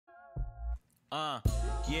Yeah,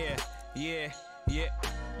 yeah, yeah, yeah,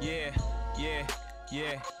 yeah,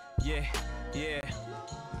 yeah, yeah, yeah.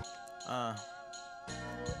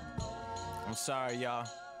 I'm sorry, y'all.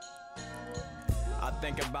 I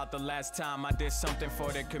think about the last time I did something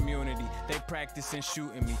for the community. They practicing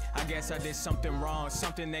shooting me. I guess I did something wrong,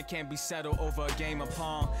 something that can't be settled over a game of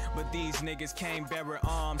Pong. But these niggas came bearing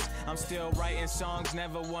arms. I'm still writing songs,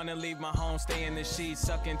 never wanna leave my home. Stay in the sheets,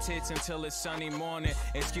 sucking tits until it's sunny morning.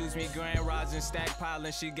 Excuse me, grand rising, stack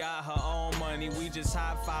piling. She got her own money. We just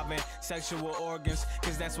high-fiving sexual organs,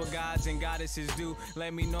 cause that's what gods and goddesses do.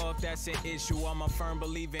 Let me know if that's an issue. I'm a firm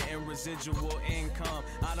believer in residual income.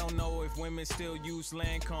 I don't know if women still use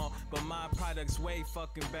Lancome, but my product's way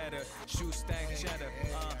fucking better. Shoe stack cheddar. I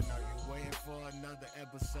know you waiting for another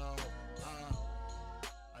episode.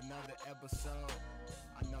 Another episode.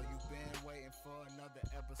 I know you been waiting for another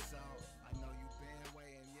episode. I know you been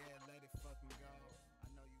waiting, yeah, let it fucking go. I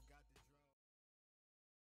know you got the drug.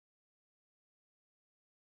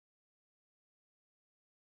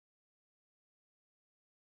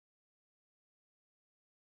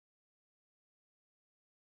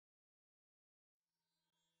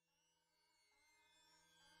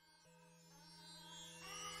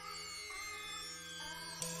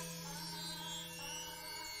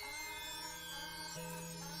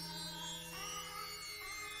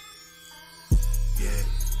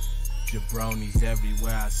 Jabronis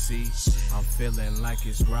everywhere I see. I'm feeling like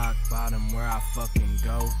it's rock bottom where I fucking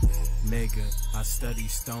go. Nigga, I study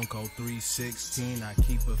Stone Cold 316. I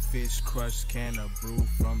keep a fish crushed can of brew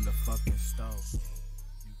from the fucking stove.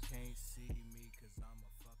 You can't see me cause I'm a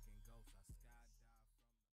fucking ghost. I skydive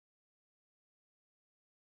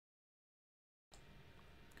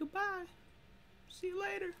from... Goodbye. See you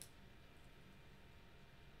later.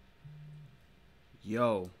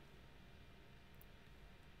 Yo.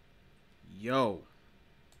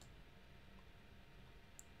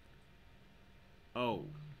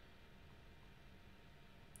 Oh.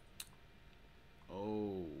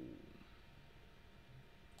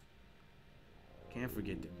 Can't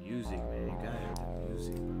forget the music, man. You gotta have the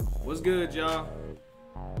music, bro. What's good, y'all?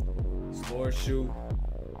 It's Lord Shoe.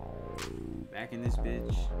 Back in this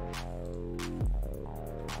bitch.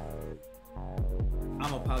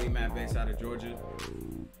 I'm a polymath based out of Georgia.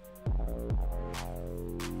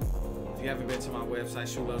 If you haven't been to my website,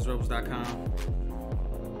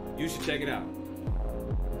 shoelovesrebels.com, you should check it out.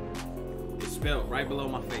 It's spelled right below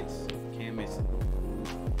my face. Can't miss it.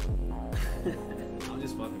 I'm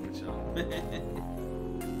just fucking with y'all.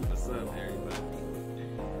 What's up, everybody?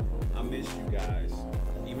 I miss you guys.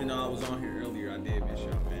 Even though I was on here earlier, I did miss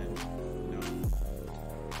y'all, man. You know,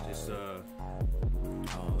 just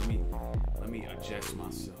let me adjust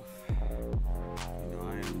myself. You know,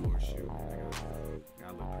 I am more sure. I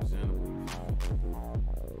gotta look presentable.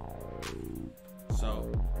 So,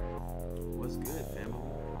 what's good, family?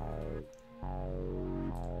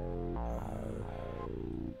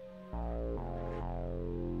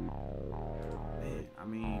 Man, I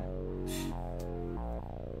mean,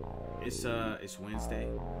 it's Wednesday.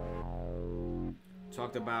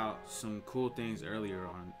 Talked about some cool things earlier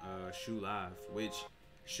on Shoe Live, which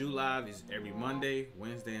Shoe Live is every Monday,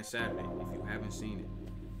 Wednesday, and Saturday. If you haven't seen it,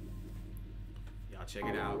 y'all check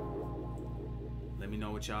it out. Let me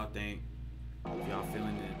know what y'all think. If y'all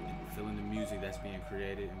feeling the music that's being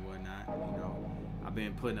created and whatnot. You know, I've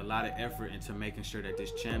been putting a lot of effort into making sure that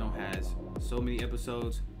this channel has so many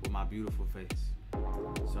episodes with my beautiful face.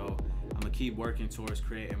 So I'm gonna keep working towards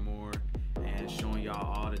creating more and showing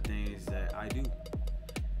y'all all the things that I do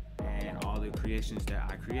and all the creations that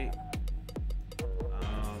I create.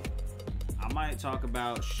 I might talk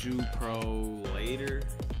about Shoe Pro later,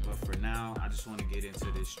 but for now, I just want to get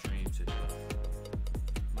into this stream today.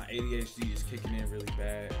 My ADHD is kicking in really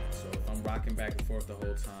bad, so if I'm rocking back and forth the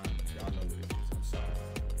whole time, y'all know what it is. I'm sorry.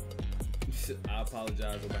 I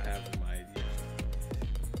apologize on behalf of my ADHD.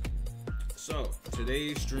 So,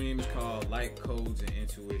 today's stream is called Light Codes and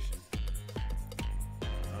Intuition.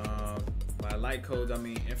 By light codes, I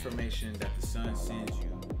mean information that the sun sends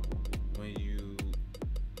you when you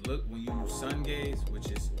sun gaze,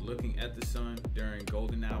 which is looking at the sun during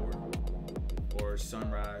golden hour or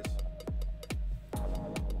sunrise.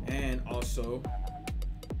 And also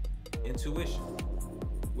intuition,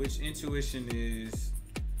 which intuition is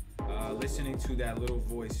listening to that little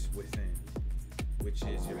voice within, which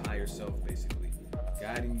is your higher self, basically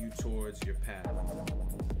guiding you towards your path.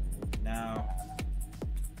 Now,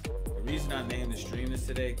 the reason I named the stream this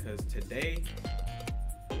today, because today,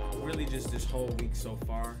 really just this whole week so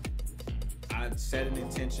far, I set an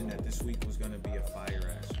intention that this week was going to be a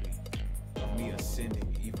fire-ass week of me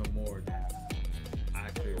ascending even more than I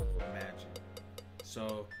could imagine.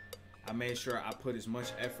 So I made sure I put as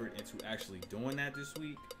much effort into actually doing that this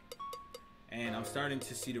week, and I'm starting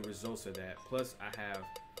to see the results of that. Plus I have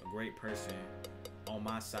a great person on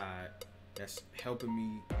my side that's helping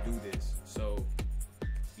me do this. So,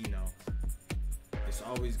 you know, it's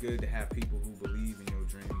always good to have people who believe in your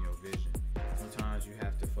dream and your vision. Sometimes you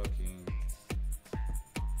have to fucking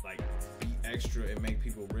like be extra and make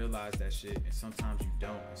people realize that shit, and sometimes you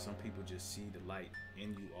don't, and some people just see the light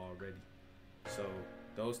in you already. So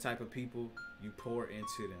those type of people, you pour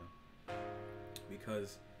into them,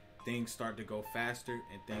 because things start to go faster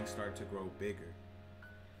and things start to grow bigger.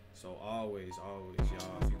 So always, y'all,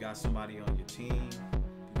 if you got somebody on your team,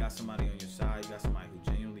 you got somebody on your side, you got somebody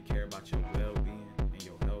who genuinely care about your well-being and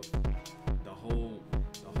your health, the whole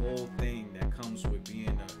thing that comes with being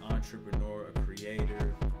an entrepreneur, a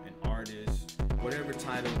creator, an artist, whatever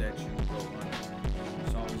title that you go under,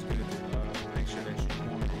 it's always good to make sure that you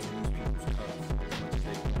pour into these people's cups as much as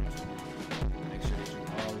they pour into you. Make sure that you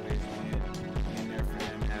always be in there for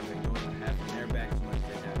them, having their back as much as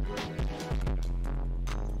they have your back.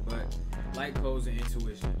 But light codes and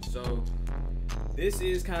intuition. So this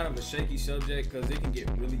is kind of a shaky subject because it can get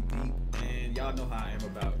really deep, and y'all know how I am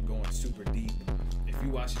about going super deep. If you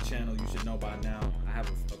watch the channel, you should know by now I have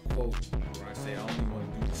a quote where I say I only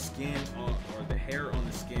want to do the skin or the hair on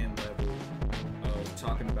the skin level of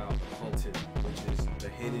talking about occultism, which is the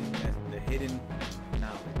hidden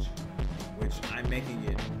knowledge, which I'm making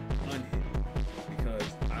it unhidden, because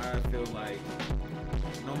I feel like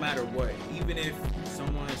no matter what, even if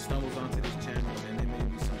someone stumbles onto this channel and they may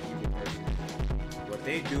be some evil person, what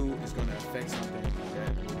they do is going to affect something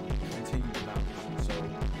that will continue to knowledge. So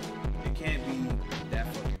it can't be that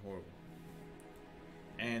fucking horrible.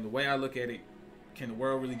 And the way I look at it, can the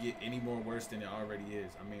world really get any more worse than it already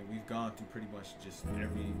is? I mean, we've gone through pretty much just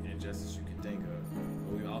every injustice you can think of,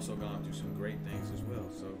 but we've also gone through some great things as well.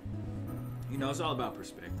 So, you know, it's all about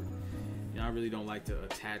perspective. You know, I really don't like to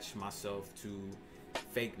attach myself to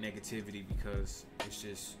fake negativity, because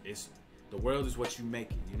it's the world is what you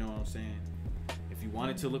make it. You know what I'm saying? If you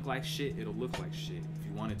want it to look like shit, it'll look like shit. If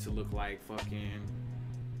you want it to look like fucking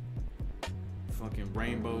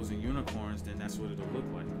rainbows and unicorns, then that's what it'll look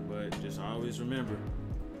like. But just always remember,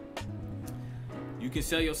 you can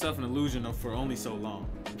sell yourself an illusion for only so long.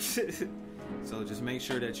 So just make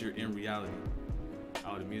sure that you're in reality.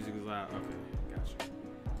 Oh, the music is loud. Okay, gotcha.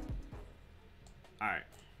 All right.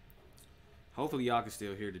 Hopefully y'all can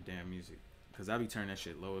still hear the damn music, because I be turning that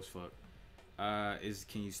shit low as fuck.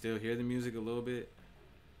 Can you still hear the music a little bit?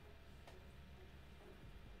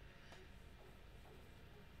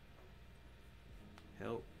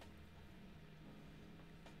 Help.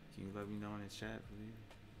 Can you let me know in the chat,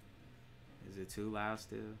 please? Is it too loud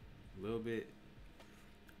still? A little bit.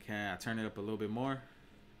 Can I turn it up a little bit more?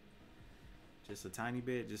 Just a tiny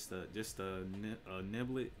bit, just a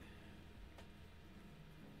niblet.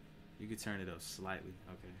 You could turn it up slightly.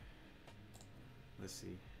 Okay. Let's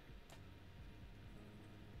see.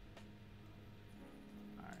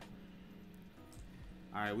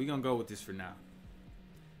 All right, we're gonna go with this for now.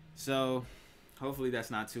 So hopefully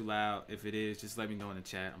that's not too loud. If it is, just let me know in the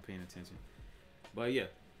chat. I'm paying attention. But yeah,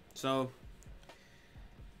 so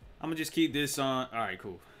I'm gonna just keep this on. All right,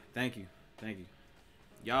 cool. Thank you.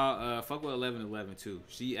 Y'all fuck with 1111 too.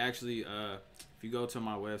 She actually if you go to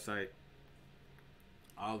my website,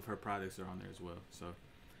 all of her products are on there as well. So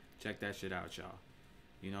check that shit out, y'all.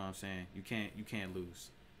 You know what I'm saying? You can't lose.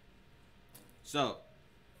 So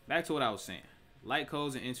back to what I was saying. Light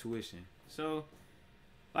codes and intuition. So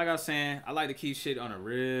like I was saying, I like to keep shit on a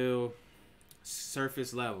real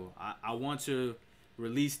surface level. I want to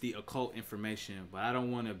release the occult information, but I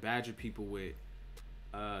don't want to badger people with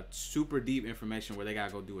super deep information where they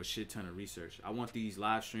gotta go do a shit ton of research. I want these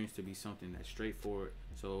live streams to be something that's straightforward,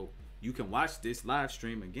 so you can watch this live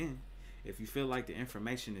stream again if you feel like the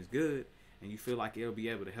information is good and you feel like it'll be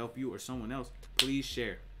able to help you or someone else. Please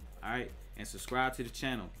share, all right, and subscribe to the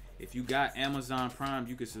channel. If you got Amazon Prime,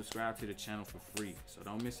 you can subscribe to the channel for free, so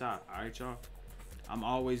don't miss out. All right, y'all. I'm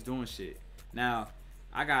always doing shit. Now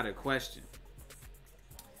I got a question.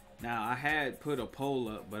 Now, I had put a poll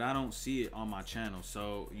up, but I don't see it on my channel.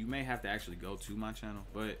 So you may have to actually go to my channel.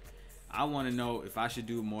 But I want to know if I should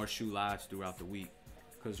do more shoe lives throughout the week.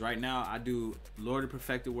 Because right now I do Lord of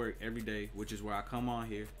Perfected Work every day, which is where I come on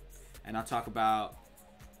here and I talk about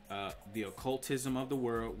the occultism of the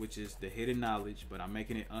world, which is the hidden knowledge. But I'm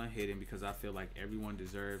making it unhidden because I feel like everyone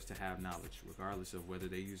deserves to have knowledge, regardless of whether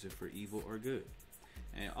they use it for evil or good.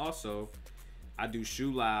 And also, I do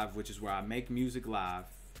Shoe Live, which is where I make music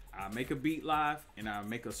I make a beat live, and I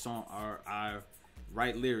make a song, or I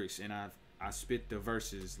write lyrics, and I I spit the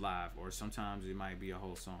verses live, or sometimes it might be a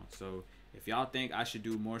whole song. So if y'all think I should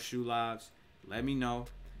do more shoe lives, let me know.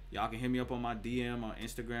 Y'all can hit me up on my DM on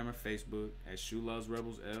Instagram or Facebook at Shoe Loves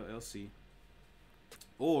Rebels LLC.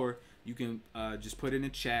 Or you can just put in the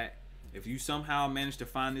chat. If you somehow manage to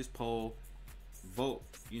find this poll, vote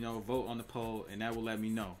on the poll, and that will let me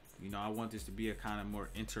know. I want this to be a kind of more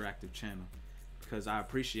interactive channel, because I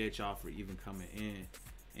appreciate y'all for even coming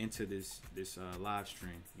into this live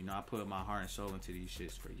stream. I put my heart and soul into these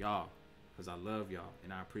shits for y'all, because I love y'all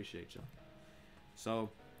and I appreciate y'all. So,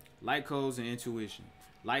 light codes and intuition.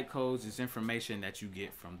 Light codes is information that you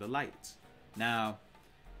get from the lights. Now,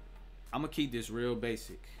 I'm gonna keep this real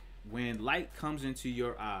basic. When light comes into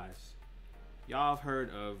your eyes, y'all have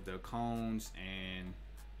heard of the cones, and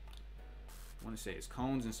I want to say it's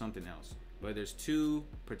cones and something else, but there's two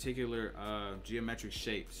particular geometric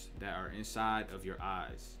shapes that are inside of your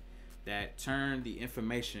eyes that turn the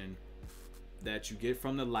information that you get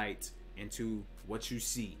from the light into what you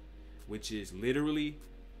see, which is literally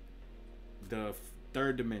the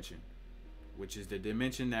third dimension, which is the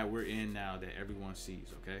dimension that we're in now that everyone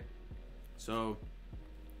sees. Okay, so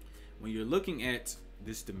when you're looking at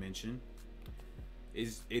this dimension,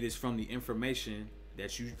 it is from the information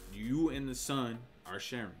that you and the sun are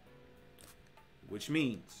sharing, which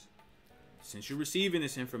means since you're receiving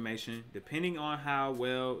this information, depending on how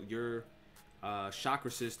well your chakra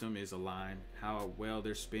system is aligned, how well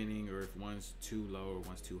they're spinning, or if one's too low or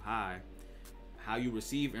one's too high, how you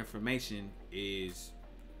receive information is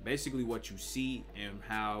basically what you see and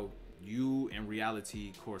how you and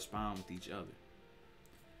reality correspond with each other.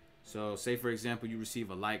 So say for example, you receive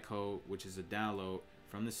a light code, which is a download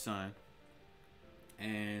from the sun,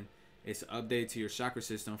 and it's an update to your chakra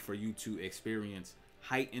system for you to experience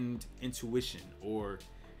heightened intuition, or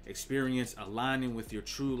experience aligning with your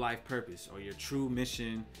true life purpose or your true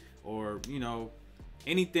mission, or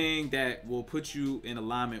anything that will put you in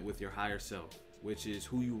alignment with your higher self, which is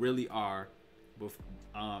who you really are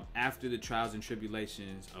after the trials and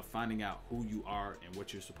tribulations of finding out who you are and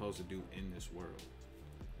what you're supposed to do in this world.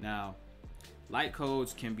 Now, light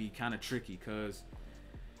codes can be kind of tricky because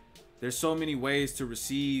there's so many ways to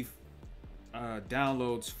receive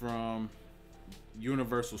downloads from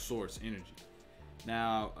universal source energy.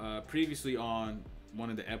 Now, previously on one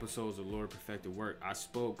of the episodes of Lord Perfected Work, I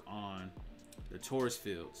spoke on the Taurus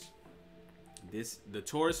fields. The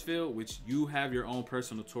Taurus field, which you have your own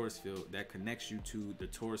personal Taurus field that connects you to the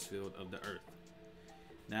Taurus field of the earth.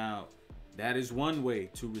 Now, that is one way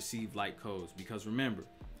to receive light codes, because remember,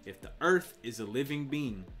 if the earth is a living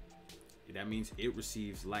being, that means it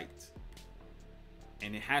receives light,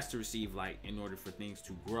 and it has to receive light in order for things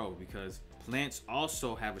to grow, because plants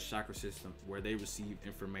also have a chakra system where they receive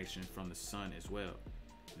information from the sun as well.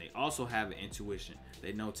 They also have an intuition.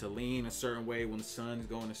 They know to lean a certain way when the sun is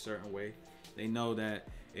going a certain way. They know that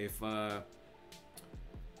if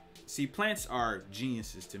plants are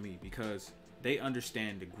geniuses to me, because they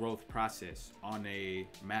understand the growth process on a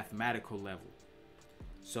mathematical level.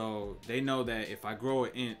 So they know that if I grow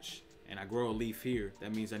an inch and I grow a leaf here,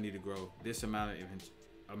 that means I need to grow this amount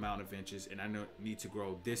of inches, and I need to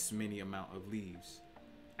grow this many amount of leaves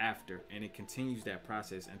after, and it continues that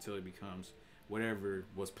process until it becomes whatever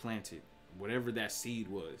was planted, whatever that seed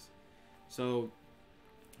was. So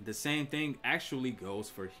the same thing actually goes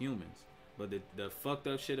for humans, but the fucked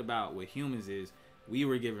up shit about with humans is we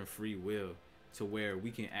were given free will to where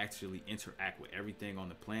we can actually interact with everything on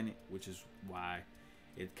the planet, which is why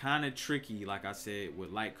it's kind of tricky, like I said, with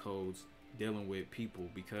light codes dealing with people,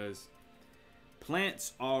 because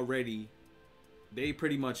plants already, they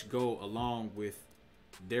pretty much go along with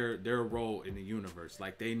their role in the universe.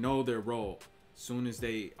 Like, they know their role soon as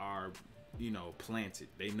they are planted.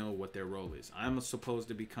 They know what their role is. I'm supposed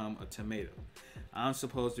to become a tomato, I'm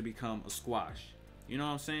supposed to become a squash. You know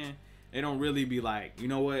what I'm saying? They don't really be like, you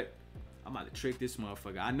know what, I'm about to trick this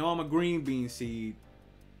motherfucker. I know I'm a green bean seed,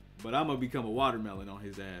 but I'm gonna become a watermelon on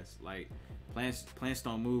his ass. Like, plants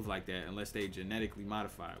don't move like that unless they genetically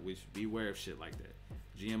modified, which beware of shit like that.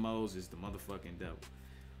 GMOs is the motherfucking devil.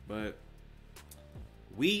 But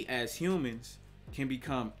we as humans can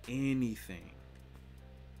become anything.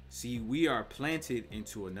 See, we are planted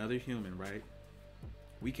into another human, right?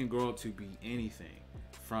 We can grow up to be anything,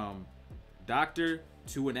 from doctor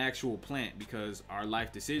to an actual plant, because our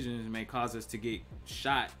life decisions may cause us to get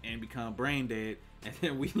shot and become brain dead, and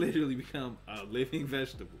then we literally become a living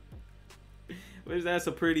vegetable. Which, that's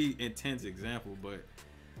a pretty intense example, but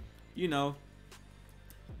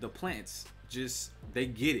the plants just, they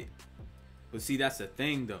get it. But see, that's the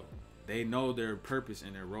thing though, they know their purpose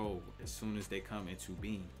and their role as soon as they come into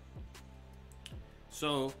being.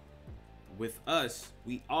 So with us,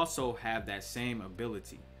 we also have that same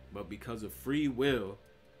ability, but because of free will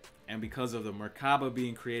and because of the Merkaba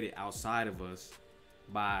being created outside of us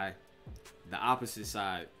by the opposite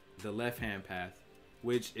side, the left-hand path,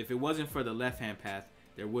 which if it wasn't for the left-hand path,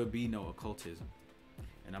 there would be no occultism.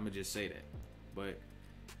 And I'm gonna just say that. But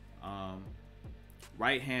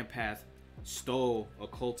right-hand path stole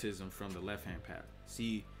occultism from the left-hand path.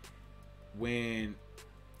 See,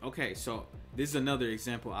 okay, so this is another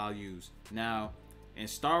example I'll use. Now, in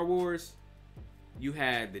Star Wars, you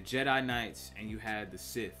had the Jedi Knights and you had the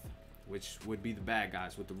Sith, which would be the bad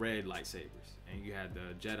guys with the red lightsabers. And you had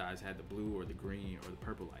the Jedis had the blue or the green or the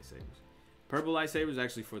purple lightsabers. Purple lightsabers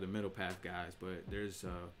actually for the middle path guys, but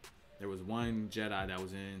there was one Jedi that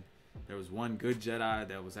was in. There was one good Jedi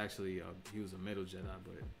that was actually he was a middle Jedi,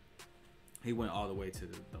 but he went all the way to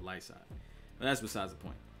the light side. But that's besides the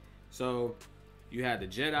point. So you had the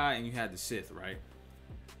Jedi and you had the Sith, right?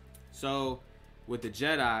 So with the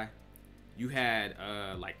Jedi, you had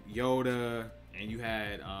like Yoda and you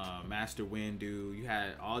had Master Windu. You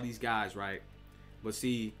had all these guys, right? But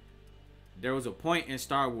see, there was a point in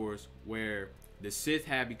Star Wars where the Sith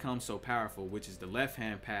had become so powerful, which is the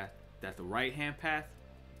left-hand path, that the right-hand path,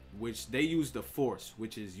 which they use the Force,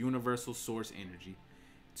 which is universal source energy,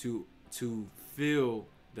 to feel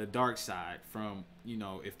the dark side from, you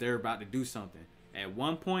know, if they're about to do something. At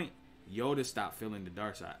one point, Yoda stopped feeling the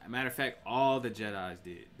dark side. As a matter of fact, all the Jedis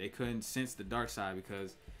did. They couldn't sense the dark side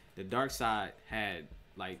because the dark side had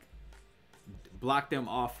like blocked them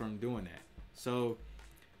off from doing that. So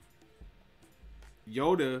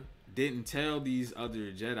Yoda didn't tell these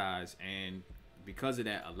other Jedis, and because of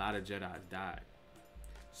that, a lot of Jedis died.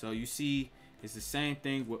 So you see, it's the same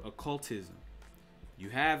thing with occultism. You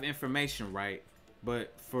have information, right?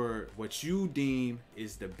 But for what you deem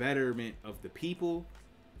is the betterment of the people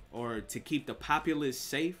or to keep the populace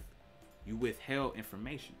safe, you withheld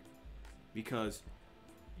information because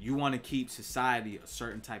you want to keep society a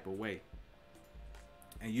certain type of way.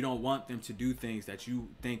 And you don't want them to do things that you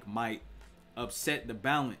think might upset the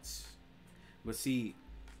balance. But see,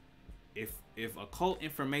 if occult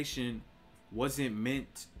information wasn't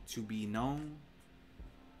meant to be known,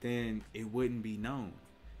 then it wouldn't be known.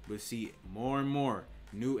 But see, more and more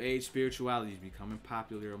new age spirituality is becoming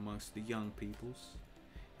popular amongst the young peoples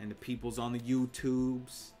and the peoples on the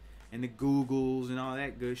YouTubes and the Googles and all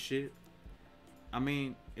that good shit. I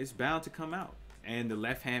mean, it's bound to come out. And the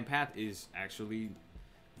left-hand path is actually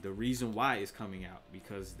the reason why it's coming out,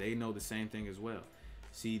 because they know the same thing as well.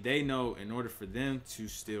 See, they know in order for them to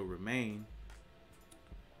still remain,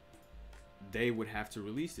 they would have to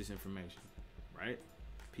release this information, right?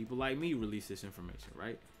 People like me release this information,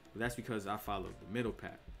 right? But that's because I follow the middle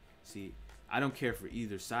path. See, I don't care for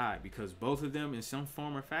either side because both of them in some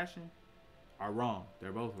form or fashion are wrong.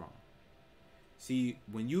 They're both wrong. See,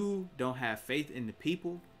 when you don't have faith in the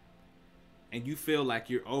people and you feel like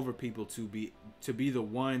you're over people to be the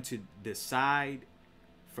one to decide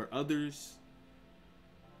for others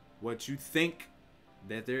what you think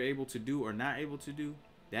that they're able to do or not able to do,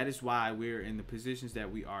 that is why we're in the positions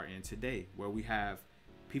that we are in today, where we have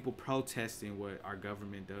people protesting what our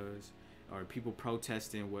government does, or people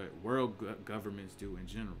protesting what world governments do in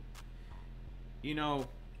general. You know,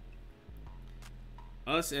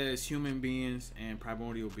 us as human beings and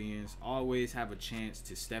primordial beings always have a chance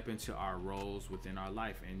to step into our roles within our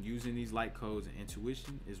life, and using these light codes and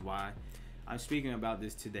intuition is why I'm speaking about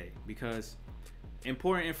this today, because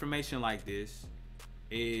important information like this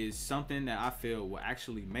is something that I feel will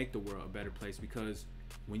actually make the world a better place, because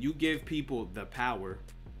when you give people the power,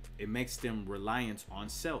 it makes them reliant on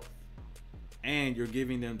self, and you're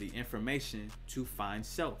giving them the information to find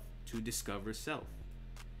self, to discover self.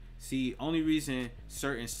 See, only reason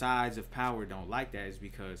certain sides of power don't like that is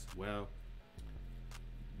because, well,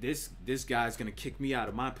 this guy's gonna kick me out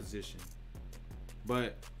of my position.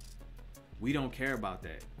 But we don't care about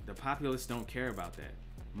that. The populace don't care about that.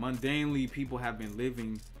 Mundanely, people have been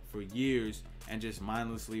living for years and just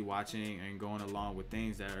mindlessly watching and going along with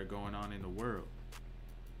things that are going on in the world.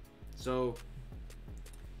 So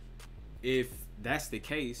if that's the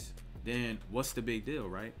case, then what's the big deal,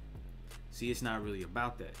 right? See, it's not really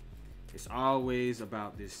about that. It's always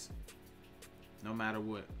about this, no matter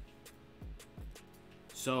what.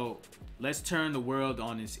 So let's turn the world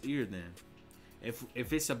on its ear then.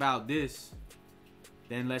 If it's about this,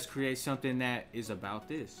 then let's create something that is about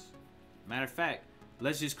this. Matter of fact,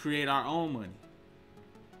 let's just create our own money.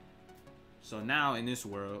 So now in this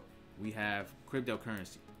world, we have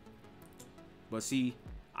cryptocurrency. But see,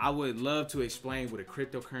 I would love to explain what a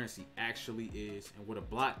cryptocurrency actually is and what a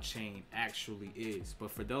blockchain actually is. But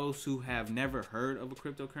for those who have never heard of a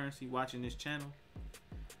cryptocurrency watching this channel,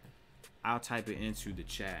 I'll type it into the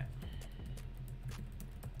chat.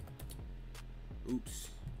 Oops.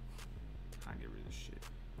 How do I get rid of this shit?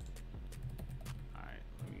 Alright,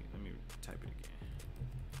 let me type it again.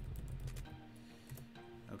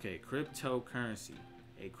 Okay, cryptocurrency.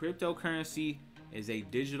 A cryptocurrency is a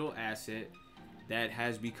digital asset that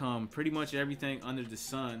has become pretty much everything under the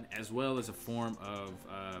sun, as well as a form of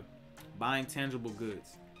buying tangible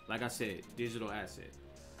goods. Like I said, digital asset.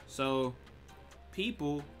 So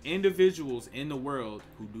people, individuals in the world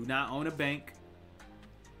who do not own a bank,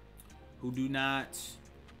 who do not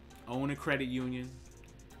own a credit union,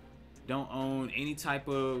 don't own any type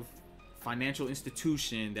of financial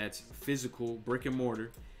institution that's physical, brick and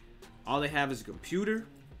mortar. All they have is a computer,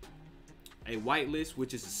 a whitelist,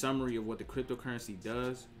 which is a summary of what the cryptocurrency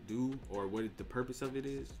do, or what the purpose of it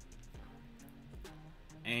is,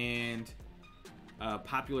 and a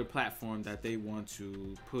popular platform that they want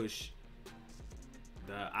to push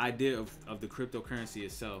the idea of the cryptocurrency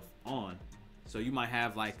itself on. So you might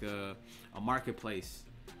have like a marketplace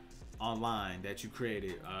online that you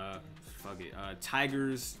created,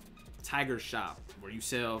 tiger shop, where you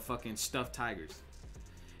sell fucking stuffed tigers,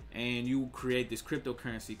 and you create this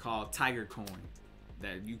cryptocurrency called Tiger Coin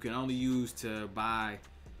that you can only use to buy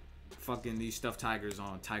fucking these stuffed tigers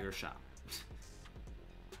on Tiger Shop.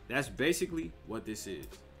 That's basically what this is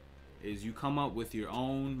you come up with your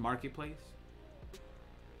own marketplace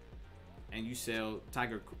and you sell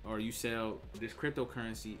you sell this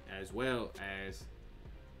cryptocurrency as well as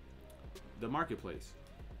the marketplace.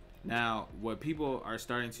 Now, what people are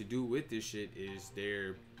starting to do with this shit is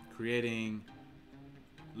they're creating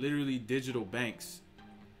literally digital banks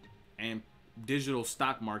and digital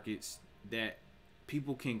stock markets that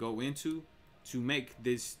people can go into to make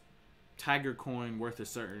this Tiger Coin worth a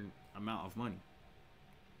certain amount of money.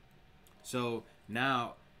 So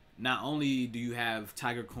now, not only do you have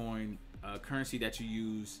Tiger Coin, currency that you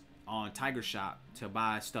use on Tiger Shop to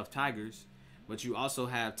buy stuffed tigers, but you also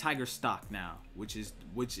have Tiger stock now, which is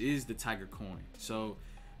the Tiger Coin. So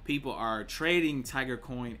people are trading Tiger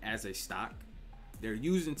Coin as a stock. They're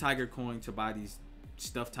using Tiger Coin to buy these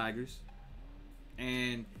stuffed tigers,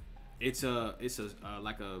 and it's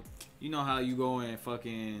like a, you know how you go and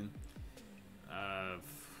fucking I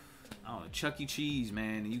don't know, Chuck E. Cheese,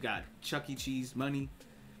 man, and you got Chuck E. Cheese money,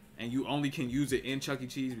 and you only can use it in Chuck E.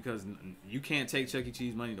 Cheese because you can't take Chuck E.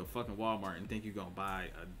 Cheese money to fucking Walmart and think you're gonna buy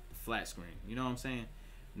a flat screen. You know what I'm saying?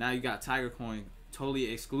 Now you got Tiger Coin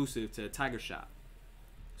totally exclusive to Tiger Shop.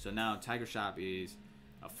 So now Tiger Shop is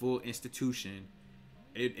a full institution.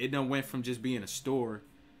 It done went from just being a store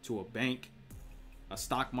to a bank, a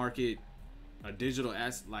stock market, a digital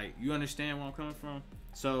asset. Like, you understand where I'm coming from?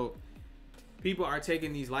 So people are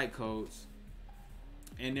taking these light codes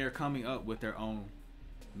and they're coming up with their own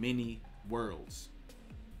mini worlds.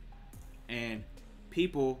 And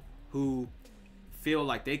people who feel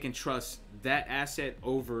like they can trust that asset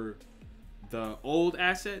over the old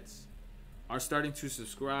assets are starting to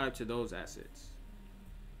subscribe to those assets.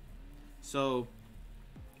 So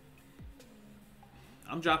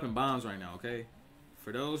I'm dropping bombs right now, okay?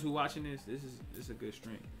 For those who watching this is a good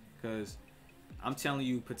stream, because I'm telling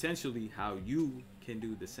you potentially how you can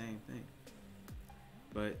do the same thing.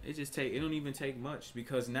 But it don't even take much,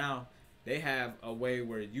 because now they have a way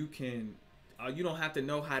where you can you don't have to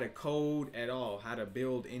know how to code at all, how to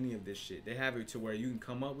build any of this shit. They have it to where you can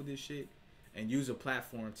come up with this shit and use a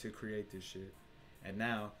platform to create this shit. And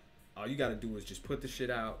now all you got to do is just put the shit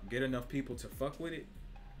out, get enough people to fuck with it,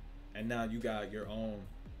 and now you got your own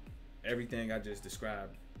everything I just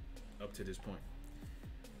described up to this point.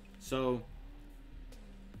 So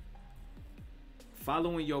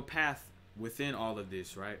following your path within all of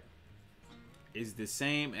this, right, is the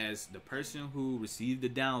same as the person who received the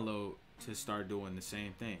download to start doing the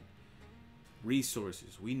same thing.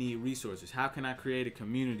 Resources. We need resources. How can I create a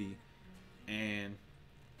community and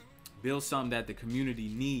build something that the community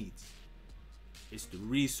needs? It's the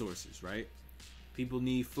resources, right? People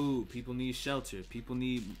need food. People need shelter. People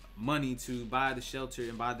need money to buy the shelter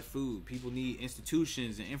and buy the food. People need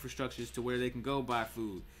institutions and infrastructures to where they can go buy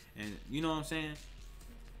food. And you know what I'm saying?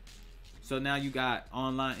 So now you got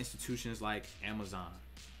online institutions like Amazon,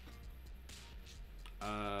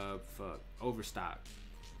 Overstock,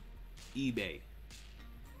 eBay.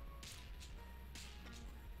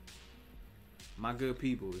 My good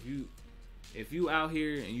people, if you out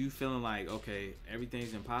here and you feeling like, okay,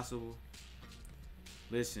 everything's impossible,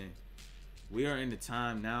 listen, we are in the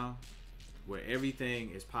time now where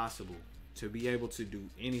everything is possible. to be able to do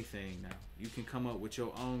anything now. You can come up with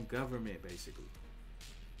your own government, basically.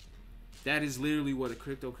 That is literally what a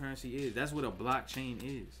cryptocurrency is. That's what a blockchain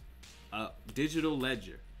is. A digital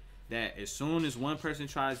ledger that as soon as one person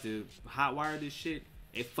tries to hotwire this shit,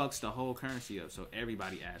 it fucks the whole currency up, so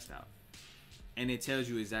everybody assed out. And it tells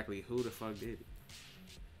you exactly who the fuck did it.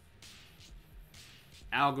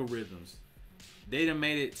 Algorithms. They done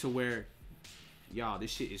made it to where, y'all,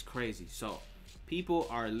 this shit is crazy. So people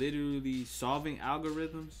are literally solving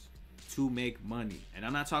algorithms to make money. And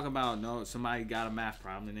I'm not talking about, no, somebody got a math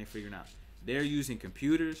problem and they figuring out. They're using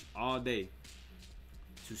computers all day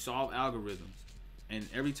to solve algorithms. And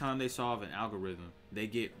every time they solve an algorithm, they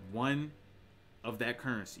get one of that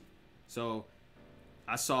currency. So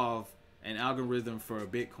I solve an algorithm for a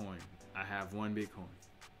Bitcoin. I have one Bitcoin.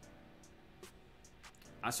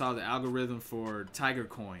 I saw the algorithm for Tiger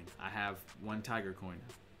Coin. I have one Tiger Coin.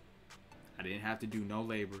 I didn't have to do no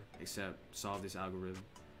labor except solve this algorithm.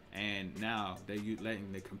 And now they're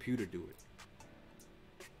letting the computer do it.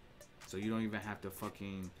 So you don't even have to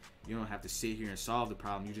you don't have to sit here and solve the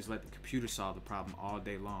problem. You just let the computer solve the problem all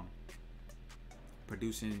day long.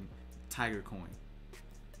 Producing Tiger Coin.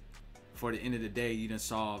 For the end of the day, you done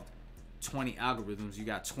solved 20 algorithms. You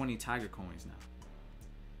got 20 Tiger Coins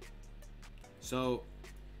now. So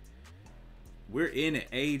we're in an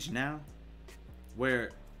age now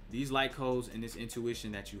where these light codes and this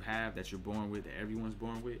intuition that you have, that you're born with, that everyone's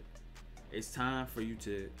born with, it's time for you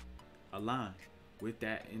to align with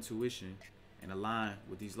that intuition and align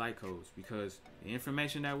with these light codes, because the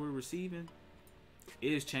information that we're receiving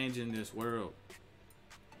is changing this world.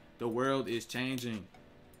 The world is changing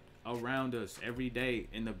around us every day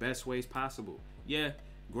in the best ways possible. Yeah,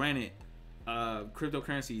 granted,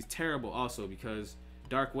 cryptocurrency is terrible also because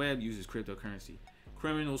dark web uses cryptocurrency.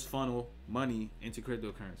 Criminals funnel money into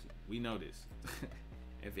cryptocurrency. We know this.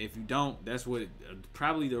 if you don't, that's what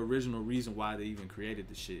probably the original reason why they even created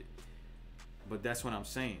the shit. But that's what I'm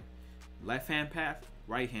saying. Left hand path,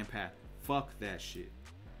 right hand path. Fuck that shit.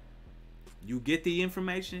 You get the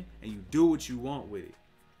information and you do what you want with it.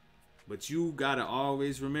 But you gotta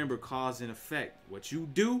always remember cause and effect. What you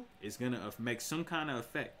do is gonna make some kind of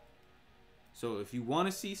effect. So if you want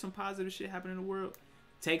to see some positive shit happen in the world,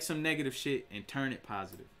 take some negative shit and turn it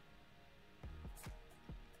positive.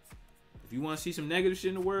 If you want to see some negative shit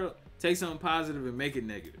in the world, take something positive and make it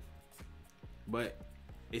negative. But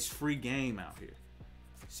it's free game out here.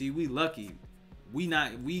 See, we lucky. We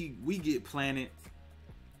get planted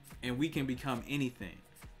and we can become anything.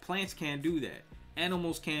 Plants can't do that.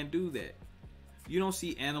 Animals can't do that. You don't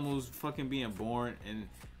see animals fucking being born and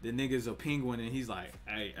the nigga's a penguin and he's like,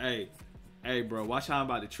 hey, bro, watch how I'm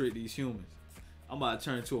about to trick these humans. I'm about to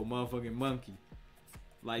turn into a motherfucking monkey.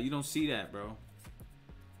 Like, you don't see that, bro.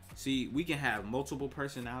 See, we can have multiple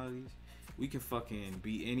personalities. We can fucking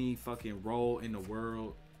be any fucking role in the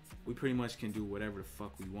world. We pretty much can do whatever the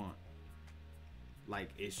fuck we want. Like,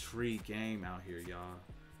 it's free game out here, y'all.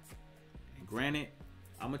 And granted,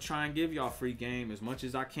 I'm gonna try and give y'all free game as much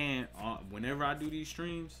as I can. Whenever I do these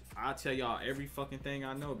streams, I'll tell y'all every fucking thing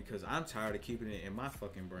I know because I'm tired of keeping it in my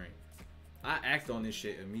fucking brain. I act on this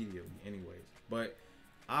shit immediately anyways. But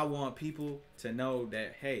I want people to know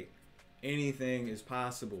that, hey, anything is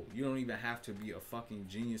possible. You don't even have to be a fucking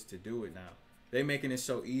genius to do it now. They making it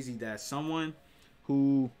so easy that someone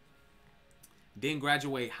who didn't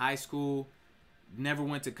graduate high school, never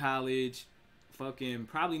went to college, fucking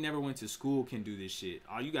probably never went to school can do this shit.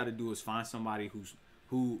 All you got to do is find somebody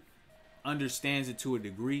who understands it to a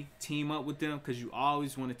degree, team up with them, because you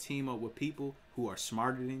always want to team up with people who are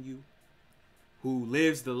smarter than you, who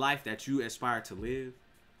lives the life that you aspire to live,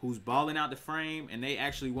 who's balling out the frame and they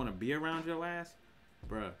actually want to be around your ass.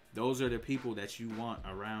 Bruh, those are the people that you want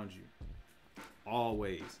around you.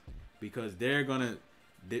 Always. Because they're gonna,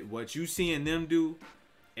 what you seeing them do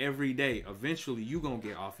every day, eventually you gonna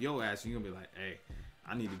get off your ass and you gonna be like, hey,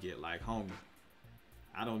 I need to get like homie.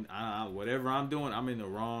 Whatever I'm doing, I'm in the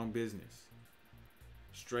wrong business.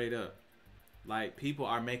 Straight up. Like, people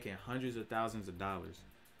are making hundreds of thousands of dollars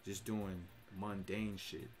just doing mundane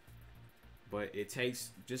shit. But it takes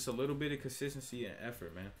just a little bit of consistency and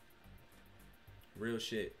effort, man. Real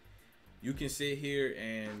shit. You can sit here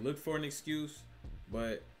and look for an excuse,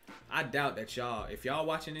 but I doubt that y'all, if y'all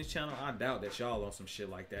watching this channel, I doubt that y'all on some shit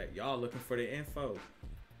like that. Y'all looking for the info.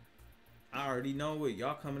 I already know it.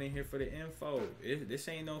 Y'all coming in here for the info. This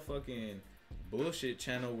ain't no fucking bullshit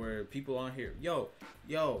channel where people on here. Yo,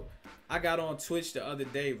 I got on Twitch the other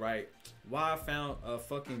day, right? Why I found a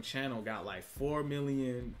fucking channel got like 4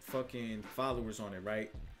 million fucking followers on it,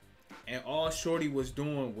 right? And all Shorty was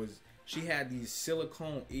doing was she had these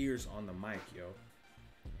silicone ears on the mic, yo.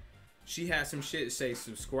 She had some shit say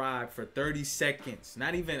subscribe for 30 seconds.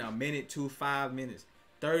 Not even a minute to 5 minutes.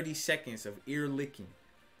 30 seconds of ear licking.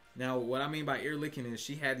 Now, what I mean by ear licking is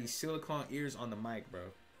she had these silicone ears on the mic, bro.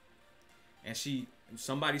 And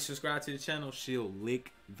somebody subscribed to the channel, she'll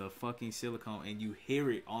lick the fucking silicone and you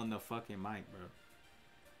hear it on the fucking mic, bro.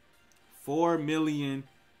 4 million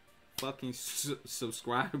fucking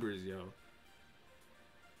subscribers, yo.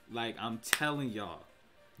 Like, I'm telling y'all,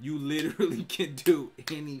 you literally can do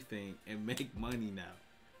anything and make money now.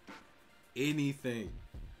 Anything.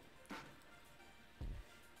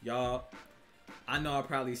 Y'all, I know I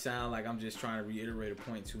probably sound like I'm just trying to reiterate a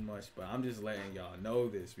point too much, but I'm just letting y'all know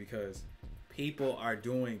this because people are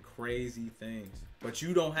doing crazy things. But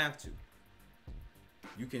you don't have to.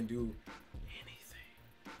 You can do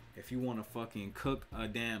anything. If you want to fucking cook a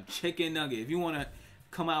damn chicken nugget, if you want to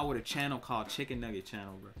come out with a channel called Chicken Nugget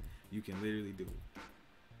Channel, bro, you can literally do it.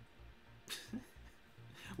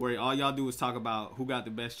 Where all y'all do is talk about who got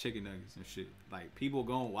the best chicken nuggets and shit. Like, people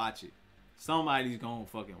gonna watch it. Somebody's gonna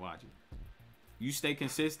fucking watch it. You stay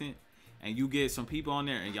consistent and you get some people on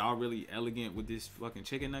there and y'all really elegant with this fucking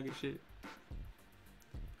chicken nugget shit.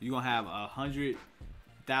 You gonna have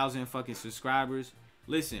 100,000 fucking subscribers.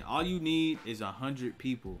 Listen, all you need is 100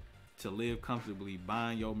 people to live comfortably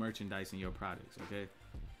buying your merchandise and your products, okay?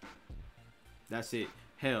 That's it.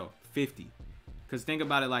 Hell, 50. Because think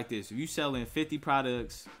about it like this. If you selling 50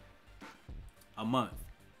 products a month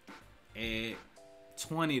at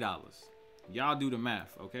 $20, y'all do the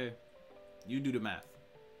math, okay? You do the math.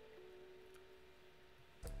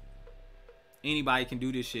 Anybody can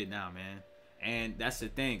do this shit now, man. And that's the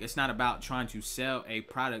thing. It's not about trying to sell a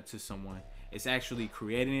product to someone. It's actually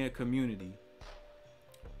creating a community.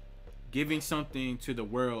 Giving something to the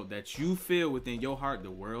world that you feel within your heart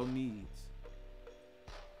the world needs.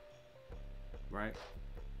 Right?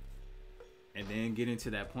 And then getting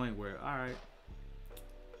to that point where, all right,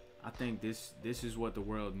 I think this is what the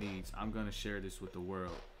world needs. I'm going to share this with the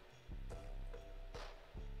world.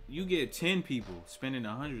 You get 10 people spending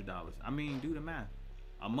 $100. I mean, do the math.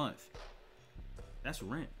 A month. That's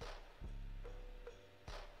rent.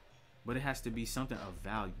 But it has to be something of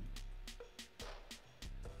value.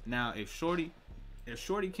 Now, if Shorty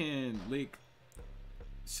can lick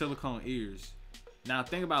silicone ears. Now,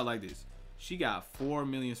 think about it like this. She got 4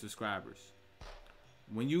 million subscribers.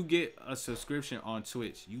 When you get a subscription on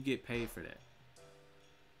Twitch, you get paid for that.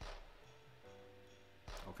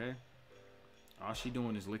 Okay? All she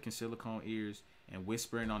doing is licking silicone ears and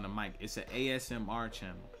whispering on the mic. It's an ASMR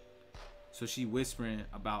channel. So she whispering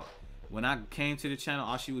about, when I came to the channel,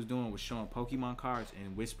 all she was doing was showing Pokemon cards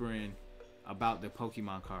and whispering about the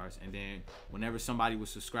Pokemon cards. And then whenever somebody was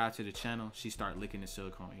subscribed to the channel, she started licking the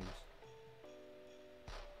silicone ears.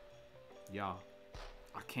 Y'all,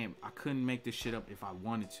 I couldn't make this shit up if I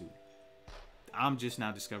wanted to. I'm just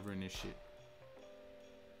now discovering this shit.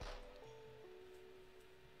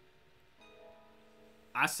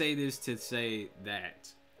 I say this to say that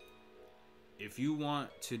if you want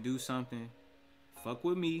to do something, fuck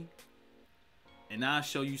with me, and I'll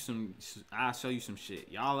show you some shit.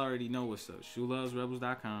 Y'all already know what's up.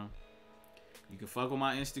 ShoeLovesRebels.com. You can fuck with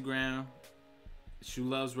my Instagram,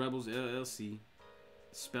 ShoeLovesRebels LLC.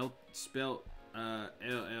 Spelt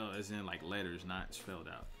LL as in like letters, not spelled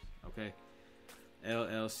out. Okay.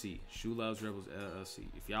 LLC, Shoe Loves Rebels LLC.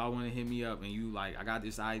 If y'all want to hit me up and you like, I got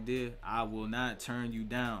this idea, I will not turn you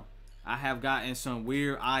down. I have gotten some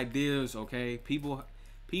weird ideas, okay?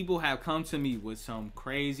 People have come to me with some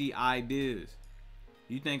crazy ideas.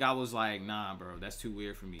 You think I was like, nah, bro, that's too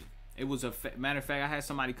weird for me. It was a matter of fact, I had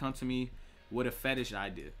somebody come to me with a fetish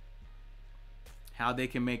idea. How they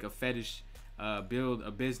can make a fetish, build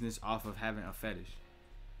a business off of having a fetish.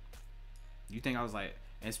 You think I was like,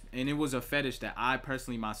 and it was a fetish that I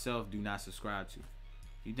personally myself do not subscribe to.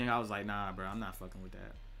 You think I was like, nah, bro, I'm not fucking with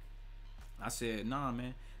that. I said, nah,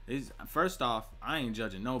 man. First off, I ain't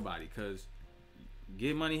judging nobody, cause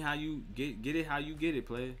get money how you get it how you get it,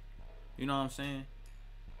 player. You know what I'm saying?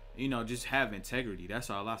 You know, just have integrity.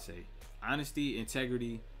 That's all I say. Honesty,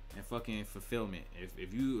 integrity, and fucking fulfillment.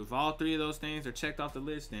 If all three of those things are checked off the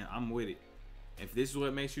list, then I'm with it. If this is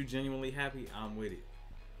what makes you genuinely happy, I'm with it.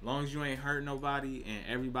 As long as you ain't hurt nobody and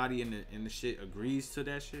everybody in the shit agrees to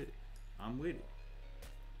that shit, I'm with it.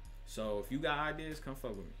 So if you got ideas, come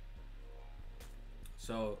fuck with me.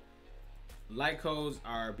 So light codes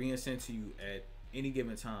are being sent to you at any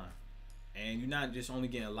given time. And you're not just only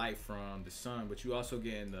getting light from the sun, but you also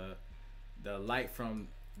getting the light from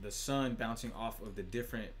the sun bouncing off of the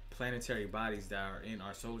different planetary bodies that are in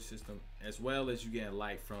our solar system, as well as you getting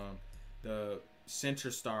light from the center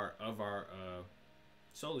star of our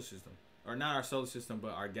solar system. or not our solar system,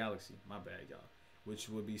 but our galaxy. My bad, y'all. Which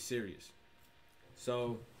would be Sirius.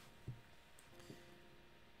 So,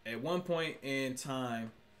 at one point in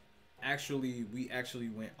time, we actually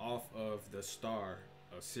went off of the star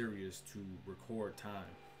of Sirius to record time.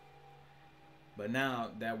 But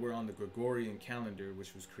now that we're on the Gregorian calendar,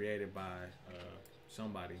 which was created by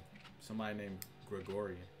somebody named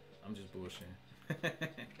Gregorian. I'm just bullshitting.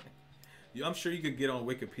 I'm sure you could get on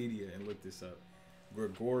Wikipedia and look this up.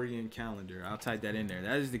 Gregorian calendar. I'll type that in there.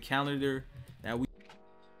 That is the calendar that we.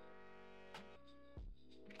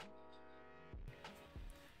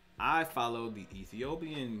 I follow the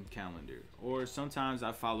Ethiopian calendar, or sometimes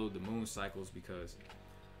I follow the moon cycles, because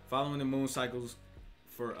following the moon cycles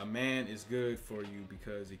for a man is good for you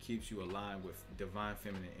because it keeps you aligned with divine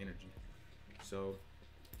feminine energy. So,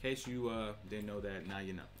 in case you didn't know that, now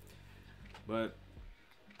you know. But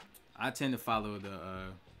I tend to follow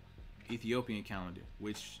the Ethiopian calendar,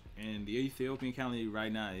 which in the Ethiopian calendar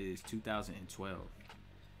right now is 2012.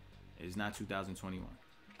 It's not 2021.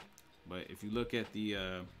 But if you look at the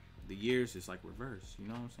years, it's like reverse. You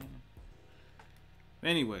know what I'm saying?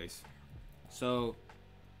 Anyways, so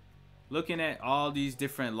looking at all these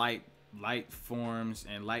different light forms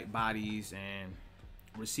and light bodies and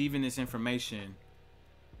receiving this information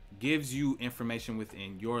gives you information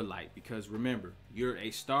within your light, because remember, you're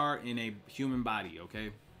a star in a human body.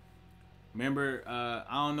 Okay, remember,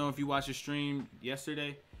 I don't know if you watched the stream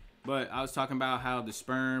yesterday, but I was talking about how the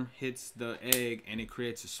sperm hits the egg and it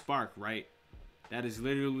creates a spark, right? That is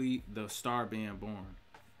literally the star being born.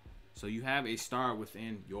 So you have a star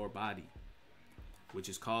within your body, which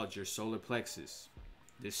is called your solar plexus.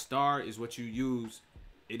 This star is what you use.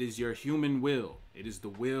 It is your human will. It is the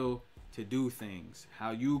will to do things,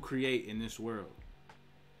 how you create in this world.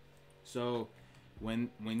 So when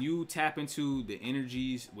you tap into the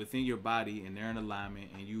energies within your body and they're in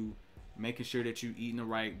alignment, and you making sure that you eating the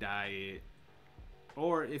right diet,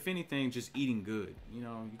 or if anything, just eating good. You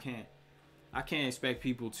know, I can't expect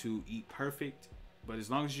people to eat perfect, but as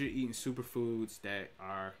long as you're eating superfoods that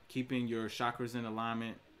are keeping your chakras in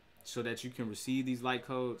alignment so that you can receive these light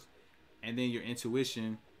codes, and then your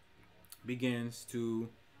intuition begins to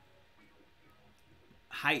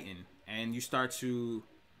heighten, and you start to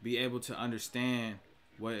be able to understand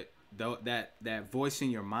what that voice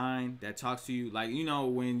in your mind that talks to you, like, you know,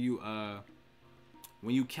 when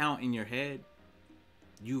you count in your head,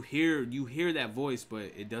 you hear that voice, but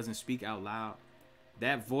it doesn't speak out loud.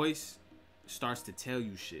 That voice starts to tell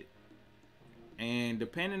you shit, and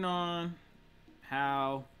depending on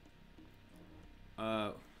how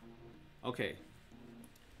okay,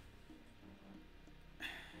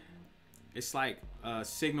 it's like a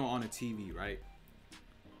signal on a TV, right?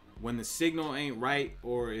 When the signal ain't right,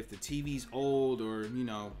 or if the TV's old, or, you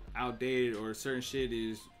know, outdated, or certain shit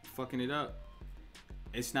is fucking it up,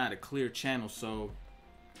 it's not a clear channel, so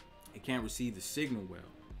it can't receive the signal well.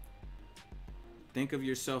 Think of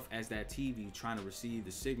yourself as that TV trying to receive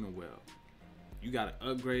the signal well. You gotta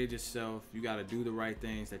upgrade yourself. You gotta do the right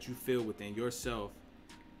things that you feel within yourself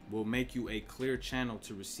will make you a clear channel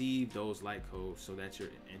to receive those light codes, so that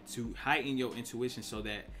to heighten your intuition, so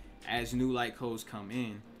that as new light codes come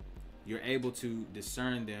in, you're able to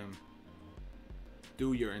discern them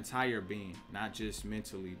through your entire being, not just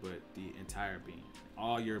mentally, but the entire being,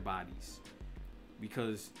 all your bodies.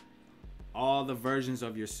 Because all the versions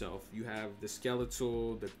of yourself, you have the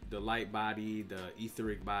skeletal, the light body, the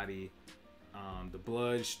etheric body, the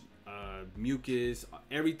blood, mucus,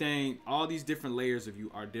 everything. All these different layers of you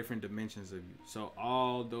are different dimensions of you. So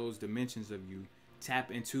all those dimensions of you tap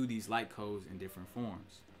into these light codes in different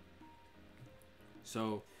forms.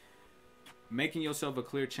 So making yourself a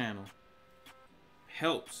clear channel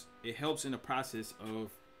helps. It helps in the process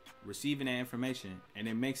of receiving that information, and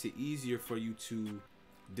it makes it easier for you to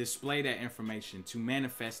display that information, to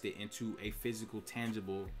manifest it into a physical,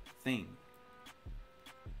 tangible thing.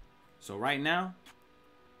 So right now,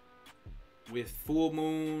 with full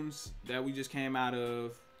moons that we just came out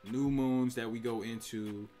of, new moons that we go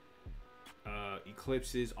into,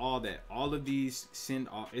 eclipses, all of these send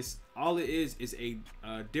all. It's all it is a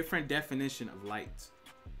different definition of light.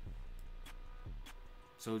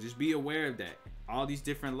 So just be aware of that. All these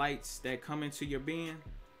different lights that come into your being,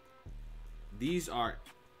 these are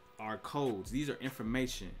codes. These are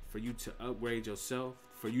information for you to upgrade yourself,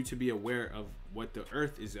 for you to be aware of what the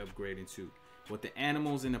earth is upgrading to, what the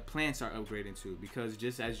animals and the plants are upgrading to. Because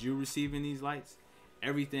just as you're receiving these lights,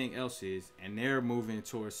 everything else is, and they're moving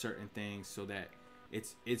towards certain things, so that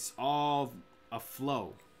it's all a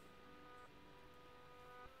flow.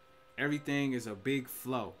 Everything is a big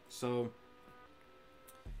flow. So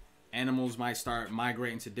animals might start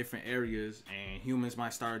migrating to different areas, and humans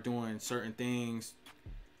might start doing certain things,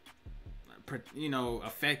 you know,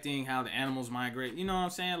 affecting how the animals migrate. You know what I'm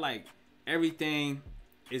saying? Like, everything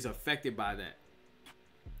is affected by that,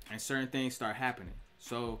 and certain things start happening.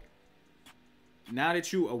 So now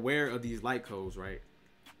that you're aware of these light codes, right,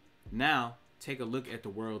 now take a look at the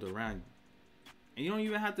world around you. And you don't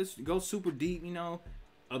even have to go super deep, you know,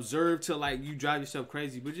 observe till like you drive yourself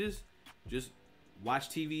crazy, but just watch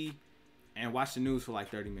TV and watch the news for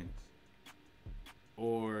like 30 minutes.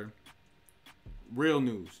 Or real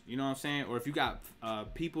news, you know what I'm saying? Or if you got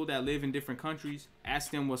people that live in different countries,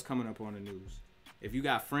 ask them what's coming up on the news. If you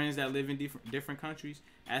got friends that live in different countries,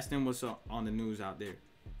 ask them what's on the news out there.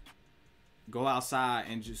 Go outside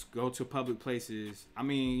and just go to public places. I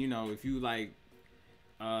mean, you know, if you like,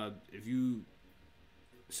 if you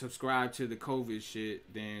subscribe to the COVID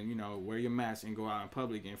shit, then, you know, wear your mask and go out in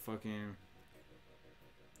public and fucking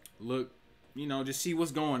look, you know, just see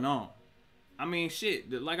what's going on. I mean,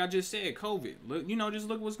 shit, like I just said, COVID. Look, you know, just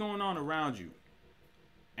look what's going on around you,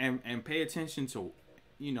 and pay attention to,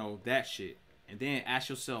 you know, that shit, and then ask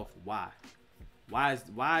yourself why.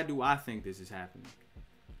 Why do I think this is happening?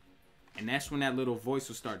 And that's when that little voice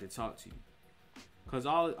will start to talk to you. Cause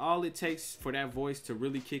all it takes for that voice to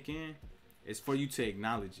really kick in is for you to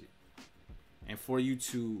acknowledge it, and for you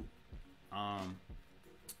to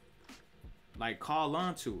like call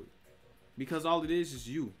on to it. Because all it is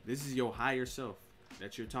you. This is your higher self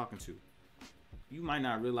that you're talking to. You might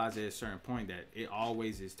not realize at a certain point that it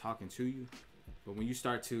always is talking to you. But when you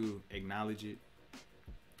start to acknowledge it,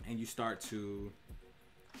 and you start to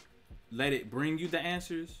let it bring you the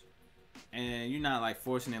answers, and you're not like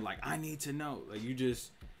forcing it like, I need to know. Like, you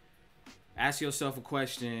just ask yourself a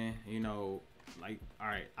question, you know, like, all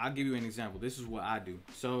right, I'll give you an example. This is what I do.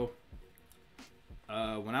 So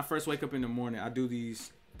when I first wake up in the morning, I do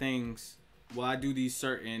these things. Well, I do these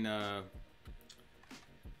certain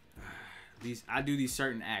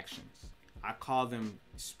certain actions. I call them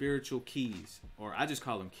spiritual keys, or I just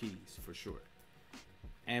call them keys for short.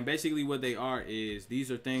 And basically what they are is,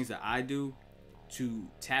 these are things that I do to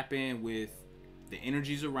tap in with the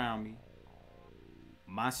energies around me,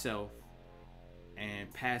 myself,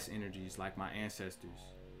 and past energies like my ancestors,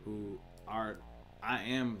 who are, I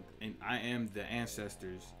am the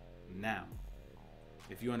ancestors now.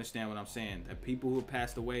 If you understand what I'm saying, the people who have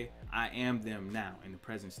passed away, I am them now in the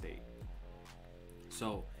present state.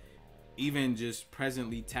 So even just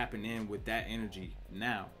presently tapping in with that energy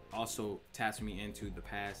now also taps me into the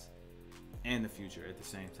past and the future at the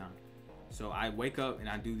same time. So I wake up and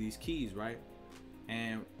I do these keys, right?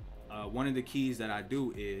 And one of the keys that I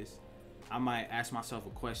do is, I might ask myself a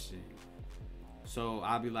question. So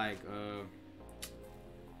I'll be like,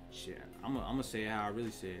 shit, I'm gonna say it how I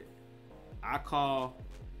really say it.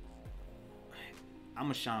 I'm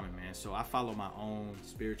a shaman, man, so I follow my own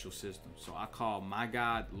spiritual system. So I call my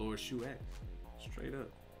God Lord Shu X. Straight up.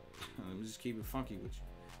 Let me just keep it funky with you.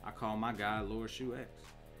 I call my God Lord Shu X.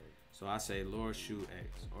 So I say Lord Shu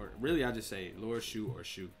X. Or really I just say Lord Shu or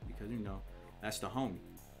Shu, because, you know, that's the homie.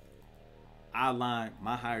 I align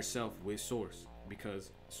my higher self with Source,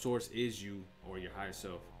 because Source is you, or your higher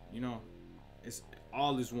self. You know, it's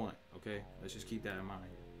all is one, okay? Let's just keep that in mind.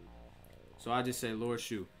 So I just say Lord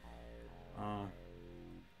Shu.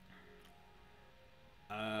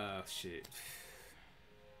 Shit.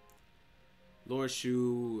 Lord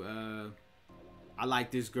Shu, I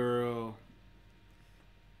like this girl.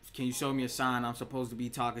 Can you show me a sign I'm supposed to be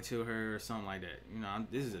talking to her, or something like that? You know,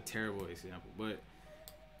 this is a terrible example, but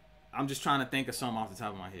I'm just trying to think of something off the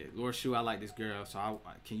top of my head. Lord Shu, I like this girl, so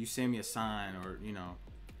can you send me a sign, or, you know,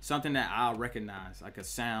 something that I'll recognize, like a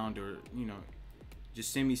sound, or, you know,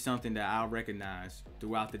 just send me something that I'll recognize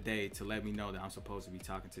throughout the day to let me know that I'm supposed to be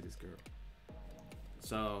talking to this girl.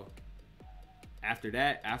 So after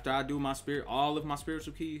that, after I do all of my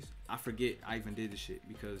spiritual keys, I forget I even did this shit,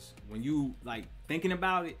 because when you like thinking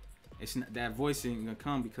about it, it's not, that voice ain't gonna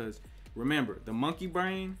come, because remember, the monkey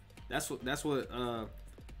brain, that's what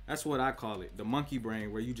I call it, the monkey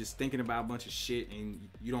brain, where you just thinking about a bunch of shit and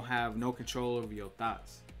you don't have no control over your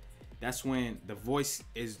thoughts. That's when the voice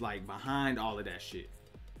is like behind all of that shit,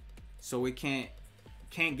 so it can't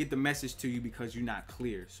get the message to you because you're not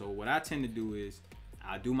clear. So what I tend to do is,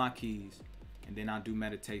 I do my keys, and then I do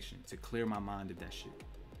meditation to clear my mind of that shit,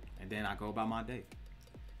 and then I go about my day.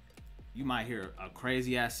 You might hear a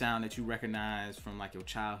crazy ass sound that you recognize from like your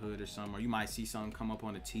childhood or something, or you might see something come up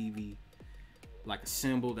on the TV, like a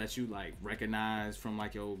symbol that you like recognize from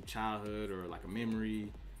like your childhood, or like a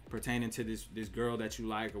memory pertaining to this girl that you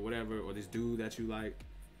like, or whatever, or this dude that you like,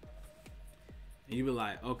 and you be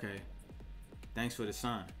like, okay, thanks for the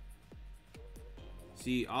sign.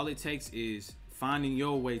 See, all it takes is finding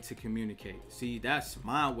your way to communicate. See, that's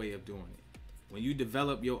my way of doing it. When you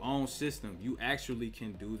develop your own system, you actually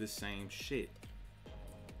can do the same shit.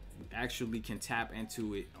 You actually can tap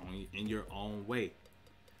into it in your own way.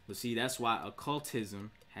 But see, that's why occultism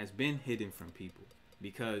has been hidden from people,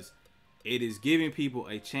 because it is giving people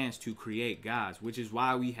a chance to create gods, which is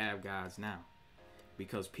why we have gods now.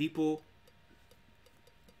 Because people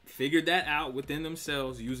figured that out within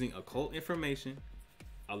themselves using occult information,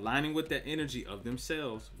 aligning with the energy of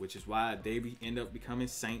themselves, which is why they end up becoming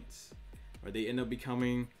saints, or they end up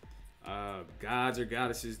becoming gods or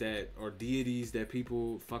goddesses or deities that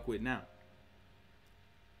people fuck with now.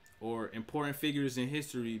 Or important figures in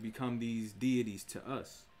history become these deities to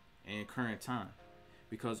us in current time,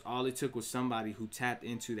 because all it took was somebody who tapped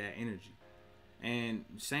into that energy. And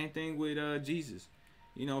same thing with Jesus.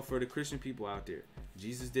 You know, for the Christian people out there,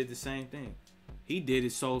 Jesus did the same thing. He did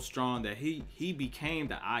it so strong that he became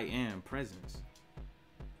the I am presence.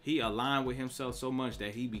 He aligned with himself so much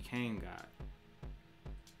that he became God.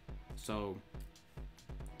 So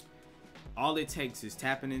all it takes is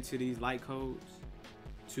tapping into these light codes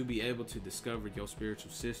to be able to discover your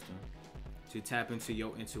spiritual system, to tap into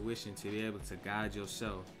your intuition, to be able to guide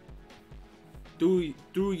yourself through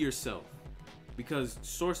yourself. Because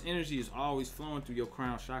source energy is always flowing through your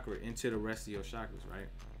crown chakra into the rest of your chakras, right?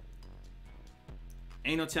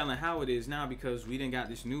 Ain't no telling how it is now, because we done got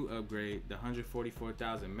this new upgrade, the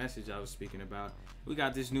 144,000 message I was speaking about. We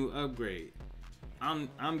got this new upgrade. I'm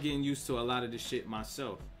getting used to a lot of this shit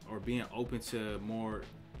myself, or being open to more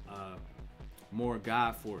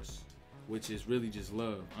God force, which is really just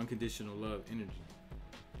love, unconditional love energy,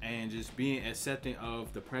 and just being accepting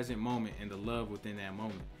of the present moment and the love within that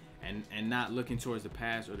moment. And not looking towards the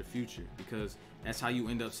past or the future, because that's how you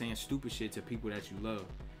end up saying stupid shit to people that you love,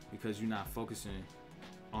 because you're not focusing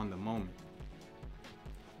on the moment.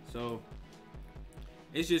 So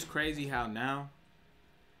it's just crazy how now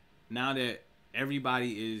that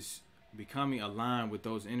everybody is becoming aligned with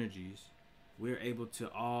those energies, we're able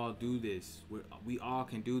to all do this. We all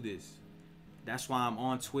can do this. That's why I'm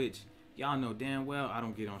on Twitch. Y'all know damn well I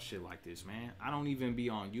don't get on shit like this, man. I don't even be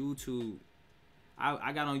on YouTube.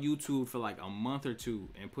 I got on YouTube for like a month or two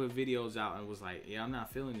and put videos out and was like, yeah, I'm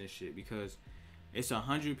not feeling this shit, because it's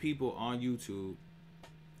 100 people on YouTube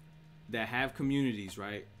that have communities,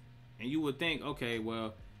 right? And you would think, okay,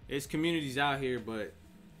 well, it's communities out here, but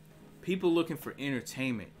people looking for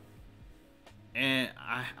entertainment. And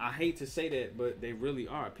I hate to say that, but they really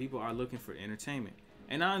are. People are looking for entertainment.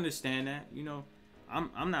 And I understand that, you know.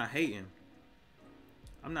 I'm not hating.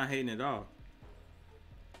 I'm not hating at all.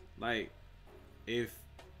 Like, if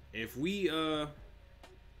we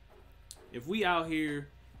out here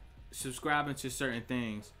subscribing to certain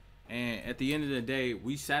things, and at the end of the day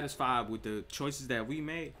we satisfied with the choices that we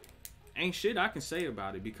made, ain't shit I can say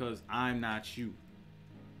about it, because I'm not you.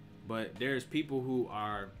 But there's people who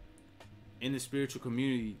are in the spiritual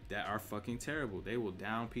community that are fucking terrible. They will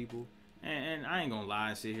down people, and I ain't gonna lie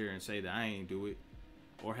and sit here and say that I ain't do it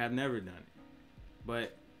or have never done it.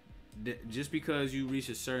 But just because you reach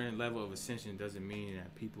a certain level of ascension doesn't mean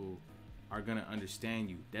that people are gonna understand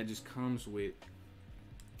you. That just comes with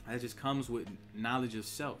knowledge of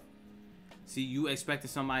self. See, you expecting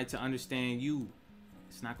somebody to understand you,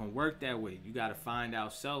 it's not gonna work that way. You gotta find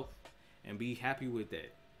out self and be happy with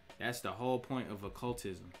that. That's the whole point of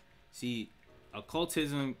occultism. See,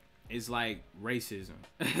 occultism is like racism.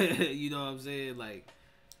 You know what I'm saying? Like,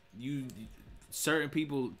 certain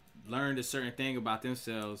people learned a certain thing about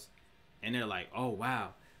themselves, and they're like, oh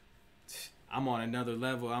wow, I'm on another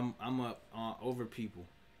level. I'm up over people.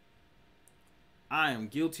 I am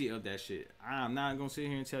guilty of that shit. I'm not gonna sit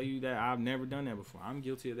here and tell you that I've never done that before. I'm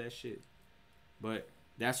guilty of that shit. But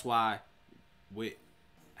that's why with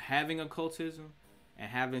having occultism and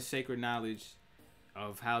having sacred knowledge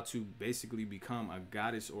of how to basically become a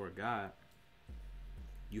goddess or a god,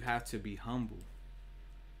 you have to be humble.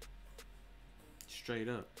 Straight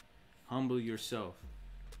up. Humble yourself.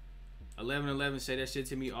 1111 say that shit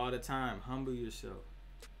to me all the time. Humble yourself.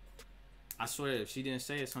 I swear, if she didn't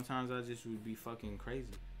say it, sometimes I just would be fucking crazy.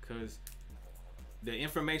 Cause the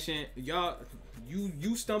information, y'all,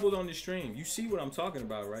 you stumbled on the stream. You see what I'm talking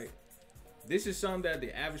about, right? This is something that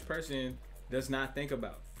the average person does not think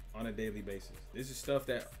about on a daily basis. This is stuff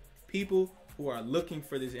that people who are looking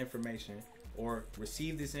for this information or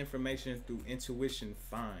receive this information through intuition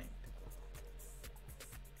find.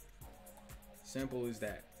 Simple as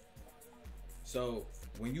that. So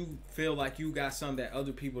when you feel like you got something that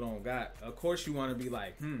other people don't got, of course you want to be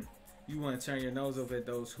like, you want to turn your nose up at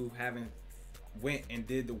those who haven't went and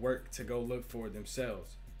did the work to go look for it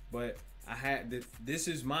themselves. But This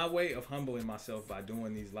is my way of humbling myself by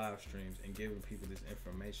doing these live streams and giving people this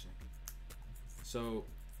information. So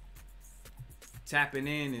tapping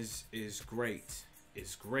in is great.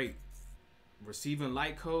 It's great. Receiving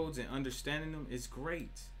light codes and understanding them is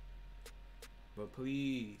great. But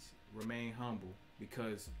please remain humble,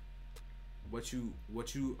 because what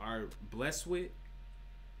you are blessed with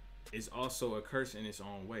is also a curse in its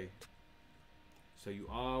own way. So you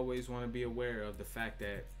always want to be aware of the fact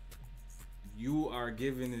that you are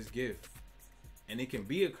given this gift, and it can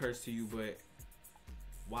be a curse to you, but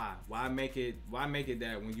why make it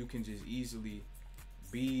that when you can just easily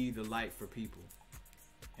be the light for people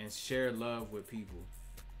and share love with people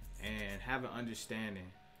and have an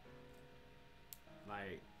understanding?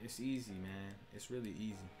 Like, it's easy, man. It's really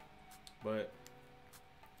easy. But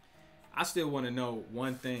I still want to know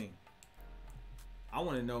one thing. I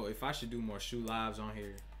want to know if I should do more shoe lives on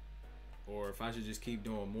here, or if I should just keep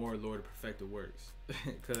doing more Lord of Perfected Works.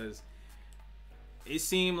 Because it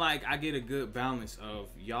seemed like I get a good balance of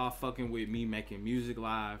y'all fucking with me making music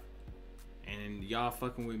live, and y'all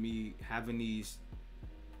fucking with me having these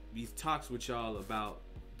talks with y'all about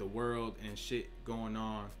the world and shit going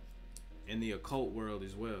on in the occult world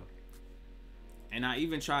as well. And I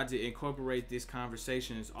even tried to incorporate these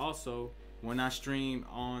conversations also when I stream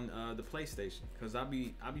on the PlayStation, because I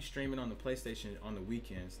be streaming on the PlayStation on the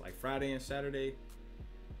weekends, like Friday and Saturday.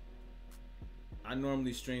 I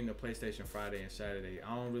normally stream the PlayStation Friday and Saturday.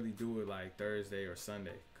 I don't really do it like Thursday or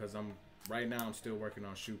Sunday, because right now I'm still working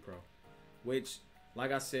on Shoe Pro, which,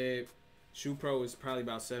 like I said, Shoe Pro is probably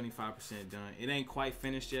about 75% done. It ain't quite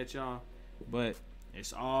finished yet, y'all, but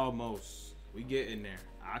it's almost. We getting there.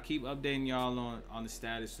 I keep updating y'all on the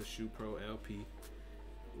status of Shoe Pro LP,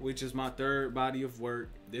 which is my third body of work.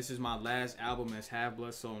 This is my last album as Have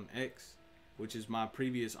Blood Soul and X, which is my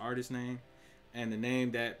previous artist name and the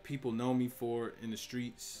name that people know me for in the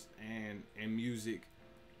streets and in music.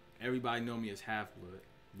 Everybody know me as Half Blood,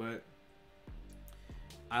 but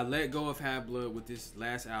I let go of Half Blood with this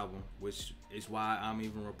last album, which is why I'm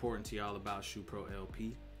even reporting to y'all about Shoe Pro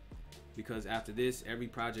LP. Because after this, every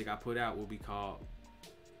project I put out will be called,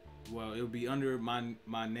 well, it'll be under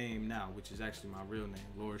my name now, which is actually my real name,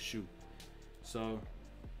 Lord Shoe. So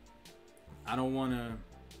I don't wanna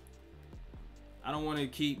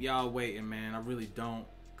keep y'all waiting, man. I really don't,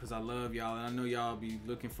 because I love y'all, and I know y'all be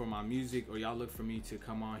looking for my music, or y'all look for me to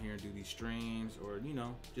come on here and do these streams, or, you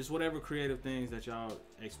know, just whatever creative things that y'all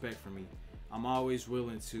expect from me. I'm always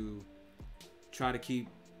willing to try to keep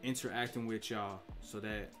interacting with y'all, so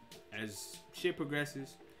that as shit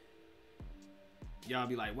progresses, y'all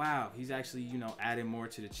be like, wow, he's actually, you know, adding more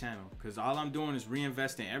to the channel. Because all I'm doing is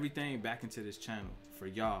reinvesting everything back into this channel for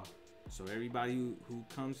y'all. So everybody who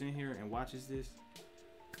comes in here and watches this,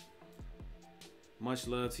 much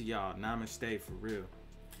love to y'all. Namaste, for real.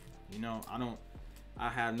 You know, I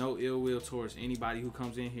have no ill will towards anybody who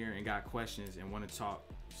comes in here and got questions and want to talk.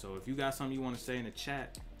 So if you got something you want to say in the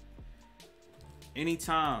chat,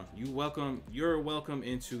 anytime, you're welcome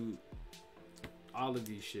into all of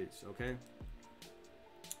these shits, okay?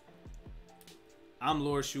 I'm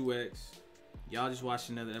Lord Shoe X. Y'all just watched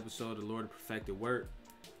another episode of Lord of Perfected Work.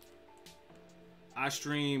 I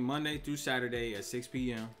stream Monday through Saturday at 6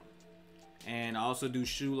 p.m. And I also do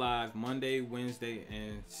Shoe Live Monday, Wednesday,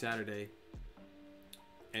 and Saturday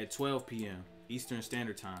at 12 p.m. Eastern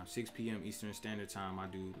Standard Time. 6 p.m. Eastern Standard Time, I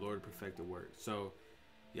do Lord of Perfected Work. So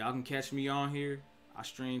y'all can catch me on here. I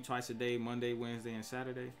stream twice a day, Monday, Wednesday, and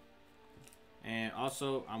Saturday. And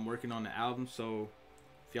also, I'm working on the album, so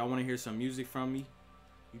if y'all want to hear some music from me,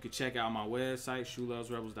 you can check out my website,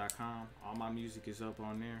 shoelovesrebels.com. All my music is up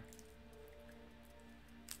on there.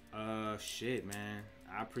 Shit, man.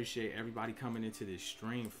 I appreciate everybody coming into this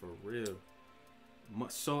stream, for real.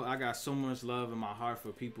 So I got so much love in my heart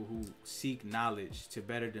for people who seek knowledge to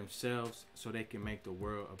better themselves so they can make the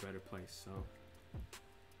world a better place. So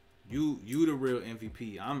you the real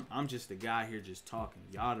MVP. I'm just the guy here just talking.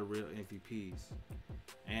 Y'all the real MVPs.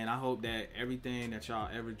 And I hope that everything that y'all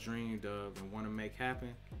ever dreamed of and want to make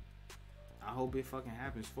happen, I hope it fucking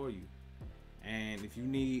happens for you. And if you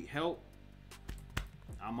need help,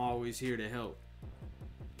 I'm always here to help.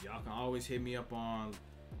 Y'all can always hit me up on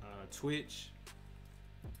Twitch.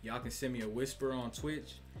 Y'all can send me a whisper on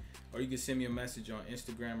Twitch, or you can send me a message on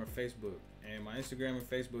Instagram or Facebook. And my Instagram and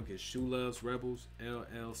Facebook is Shoe Loves Rebels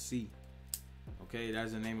LLC. Okay,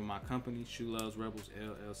 that's the name of my company, Shoe Loves Rebels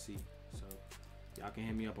LLC. So y'all can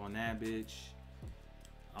hit me up on that, bitch.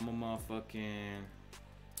 I'm a motherfucking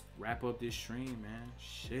wrap up this stream, man.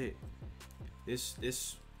 Shit.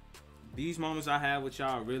 These moments I have with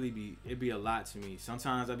y'all really be a lot to me.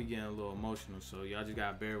 Sometimes I be getting a little emotional, so y'all just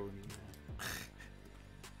gotta bear with me, man.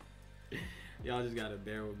 Y'all just gotta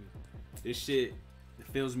bear with me. This shit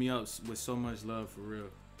fills me up with so much love for real.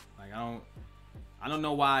 Like I don't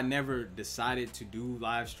know why I never decided to do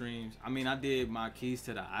live streams. I mean, I did my Keys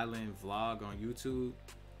to the Island vlog on YouTube,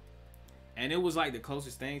 and it was like the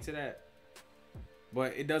closest thing to that.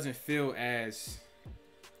 But it doesn't feel as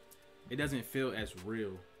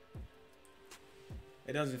real.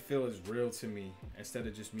 It doesn't feel as real to me instead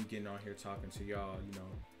of just me getting on here talking to y'all, you know,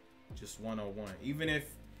 just one-on-one. Even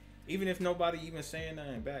if nobody even saying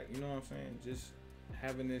nothing back, you know what I'm saying? Just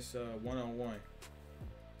having this one-on-one.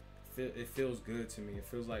 It feels good to me. It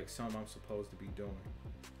feels like something I'm supposed to be doing.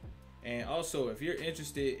 And also, if you're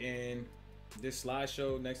interested in this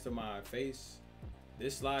slideshow next to my face,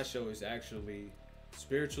 this slideshow is actually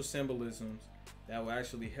spiritual symbolisms that will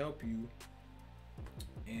actually help you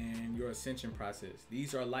in your ascension process.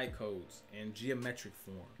 These are light codes in geometric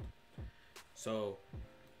form. So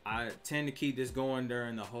I tend to keep this going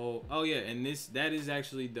during the whole. Oh yeah, and that is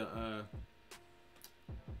actually the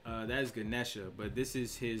that is Ganesha, but this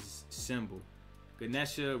is his symbol.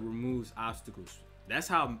 Ganesha removes obstacles. That's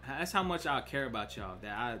how much I care about y'all.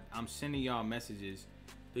 That I'm sending y'all messages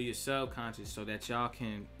through your subconscious so that y'all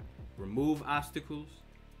can remove obstacles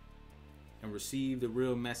and receive the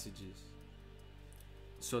real messages,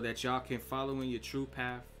 so that y'all can follow in your true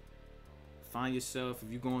path. Find yourself,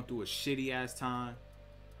 if you're going through a shitty ass time,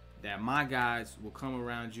 that my guides will come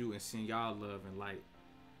around you and send y'all love and light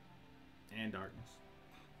and darkness.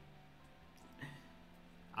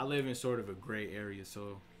 I live in sort of a gray area,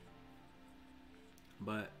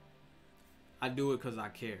 but I do it because I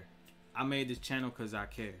care. I made this channel because I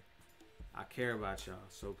care. I care about y'all,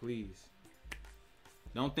 so please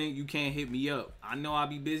don't think you can't hit me up. I know I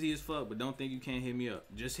be busy as fuck, but don't think you can't hit me up.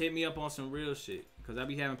 Just hit me up on some real shit, because I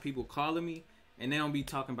be having people calling me and they don't be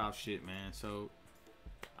talking about shit, man. So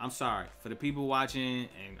I'm sorry for the people watching,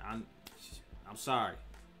 and I'm sorry.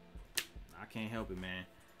 I can't help it, man.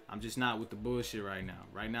 I'm just not with the bullshit right now.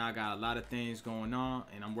 Right now I got a lot of things going on,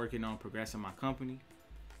 and I'm working on progressing my company,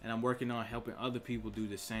 and I'm working on helping other people do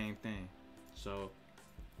the same thing. So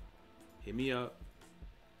hit me up.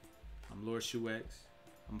 I'm Lord Shuex.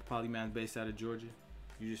 I'm a polymath based out of Georgia.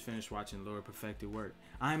 You just finished watching Lord Perfected Work.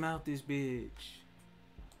 I'm out this bitch.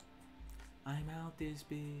 I'm out this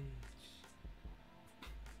bitch.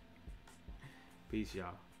 Peace,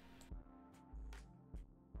 y'all.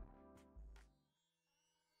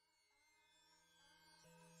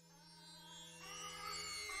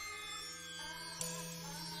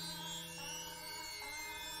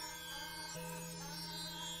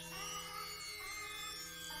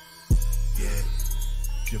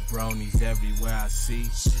 Jabronis everywhere I see.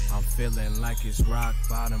 I'm feeling like it's rock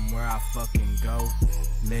bottom where I fucking go.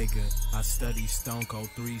 Nigga, I study Stone Cold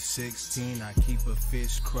 316. I keep a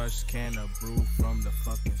fish crushed can of brew from the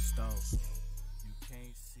fucking stove.